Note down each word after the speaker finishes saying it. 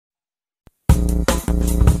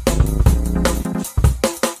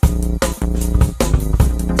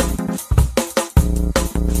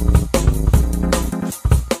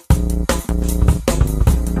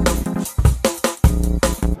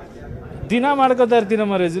ದಿನ ಮಾಡ್ಕೋತಾ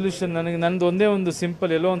ಇರ್ತೀನಮ್ಮ ರೆಸಲ್ಯೂಷನ್. ನನಗೆ ನಂದು ಒಂದೇ ಒಂದು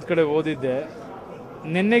ಸಿಂಪಲ್, ಎಲ್ಲೋ ಒಂದು ಕಡೆ ಓದಿದ್ದೆ,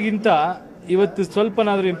 ನೆನ್ನೆಗಿಂತ ಇವತ್ತು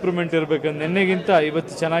ಸ್ವಲ್ಪನಾದರೂ ಇಂಪ್ರೂವ್ಮೆಂಟ್ ಇರಬೇಕಂತ, ನೆನ್ನೆಗಿಂತ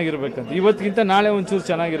ಇವತ್ತು ಚೆನ್ನಾಗಿರ್ಬೇಕಂತ, ಇವತ್ತಿಗಿಂತ ನಾಳೆ ಒಂಚೂರು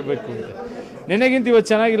ಚೆನ್ನಾಗಿರಬೇಕು ಅಂತ. ನೆನ್ನೆಗಿಂತ ಇವತ್ತು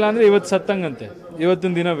ಚೆನ್ನಾಗಿಲ್ಲ ಅಂದರೆ ಇವತ್ತು ಸತ್ತಂಗಂತೆ,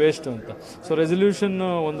 ಇವತ್ತಿನ ದಿನ ವೇಸ್ಟು ಅಂತ. ಸೊ ರೆಸಲ್ಯೂಷನ್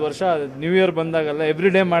ಒಂದು ವರ್ಷ ನ್ಯೂ ಇಯರ್ ಬಂದಾಗಲ್ಲ ಎವ್ರಿ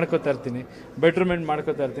ಡೇ ಮಾಡ್ಕೋತಾ ಇರ್ತೀನಿ, ಬೆಟ್ರ್ಮೆಂಟ್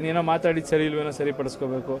ಮಾಡ್ಕೋತಾ ಇರ್ತೀನಿ. ಏನೋ ಮಾತಾಡಿದ್ದು ಸರಿ ಇಲ್ವೇನೋ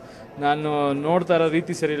ಸರಿಪಡಿಸ್ಕೋಬೇಕು, ನಾನು ನೋಡ್ತಾ ಇರೋ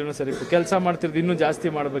ರೀತಿ ಸರಿ ಇಲ್ವೇನೋ ಸರಿ, ಕೆಲಸ ಮಾಡ್ತಿರೋದು ಇನ್ನೂ ಜಾಸ್ತಿ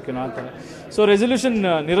ಮಾಡಬೇಕೇನೋ ಆ ಥರ. ಸೊ ರೆಸಲ್ಯೂಷನ್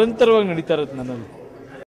ನಿರಂತರವಾಗಿ ನಡೀತಾ ಇರುತ್ತೆ ನನ್ನಲ್ಲಿ.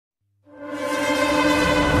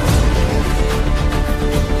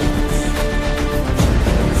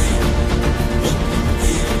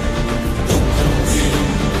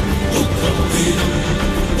 freedom.